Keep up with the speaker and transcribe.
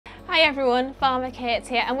Hi everyone, Farmer Kate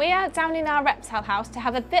here, and we are down in our reptile house to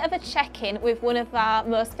have a bit of a check-in with one of our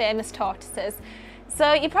most famous tortoises.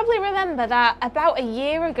 So you probably remember that about a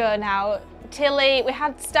year ago now, Tilly, we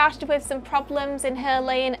had started with some problems in her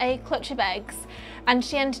laying a clutch of eggs, and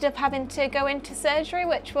she ended up having to go into surgery,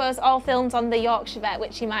 which was all filmed on the Yorkshire Vet,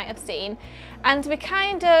 which you might have seen. And we're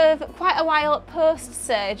kind of quite a while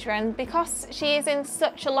post-surgery, and because she is in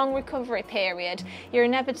such a long recovery period, you're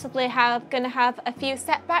inevitably going to have a few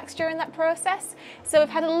setbacks during that process. So we've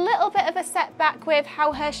had a little bit of a setback with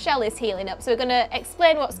how her shell is healing up. So we're going to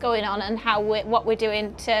explain what's going on and what we're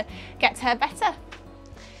doing to get her better.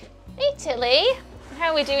 Hey Tilly,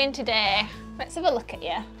 how are we doing today? Let's have a look at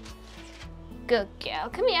you. Good girl,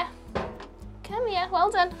 come here. Come here, well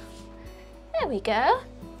done. There we go.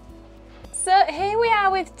 So here we are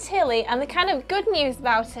with Tilly, and the kind of good news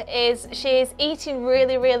about her is she's eating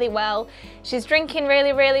really well, she's drinking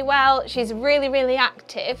really well, she's really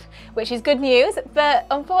active, which is good news, but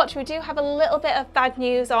unfortunately we do have a little bit of bad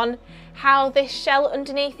news on how this shell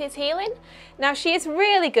underneath is healing. Now she is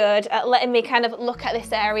really good at letting me kind of look at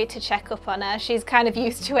this area to check up on her. She's kind of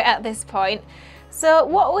used to it at this point. So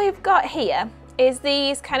what we've got here is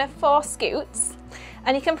these kind of 4 scoots.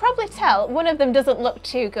 And you can probably tell one of them doesn't look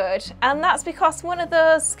too good, and that's because one of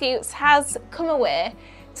those scoots has come away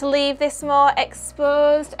to leave this more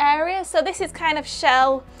exposed area. So this is kind of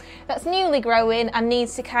shell that's newly growing and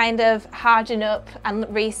needs to kind of harden up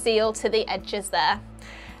and reseal to the edges there.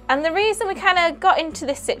 And the reason we kind of got into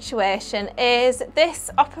this situation is this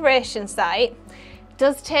operation site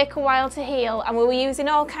does take a while to heal, and we were using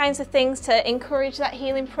all kinds of things to encourage that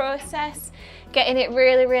healing process, getting it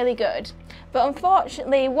really good. But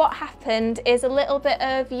unfortunately what happened is a little bit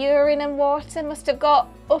of urine and water must have got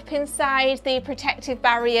up inside the protective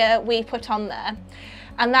barrier we put on there,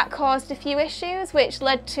 and that caused a few issues, which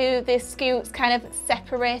led to the scoots kind of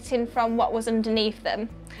separating from what was underneath them,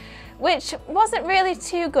 which wasn't really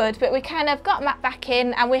too good. But we kind of got Matt back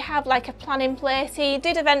in, and we have like a plan in place. He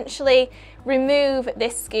did eventually remove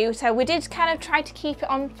this scooter. We did kind of try to keep it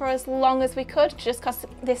on for as long as we could, just because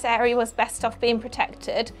this area was best off being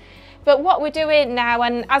protected. But what we're doing now,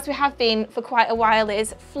 and as we have been for quite a while,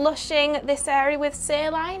 is flushing this area with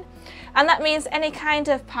saline. And that means any kind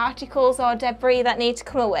of particles or debris that need to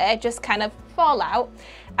come away just kind of fall out.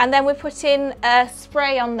 And then we put in a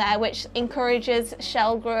spray on there which encourages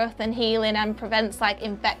shell growth and healing and prevents like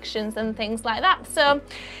infections and things like that. So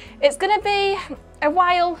it's going to be a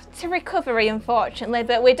while to recovery, unfortunately,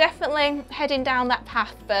 but we're definitely heading down that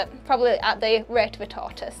path, but probably at the rate of a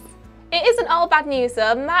tortoise. It isn't all bad news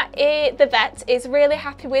though. Matt, the vet, is really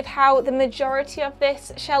happy with how the majority of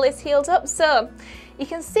this shell is healed up. So you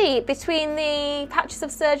can see between the patches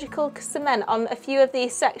of surgical cement on a few of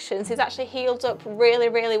these sections, it's actually healed up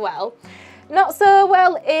really well. Not so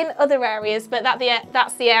well in other areas, but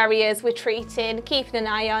that's the areas we're treating, keeping an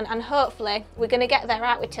eye on, and hopefully we're going to get there,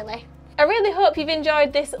 aren't we, Tilly? I really hope you've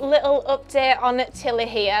enjoyed this little update on Tilly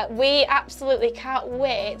here. We absolutely can't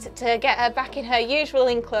wait to get her back in her usual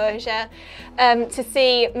enclosure to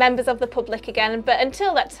see members of the public again. But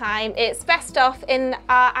until that time, it's best off in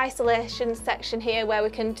our isolation section here, where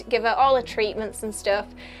we can give her all the treatments and stuff.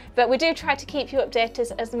 But we do try to keep you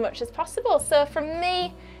updated as much as possible. So from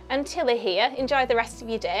me and Tilly here, enjoy the rest of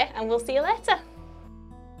your day, and we'll see you later.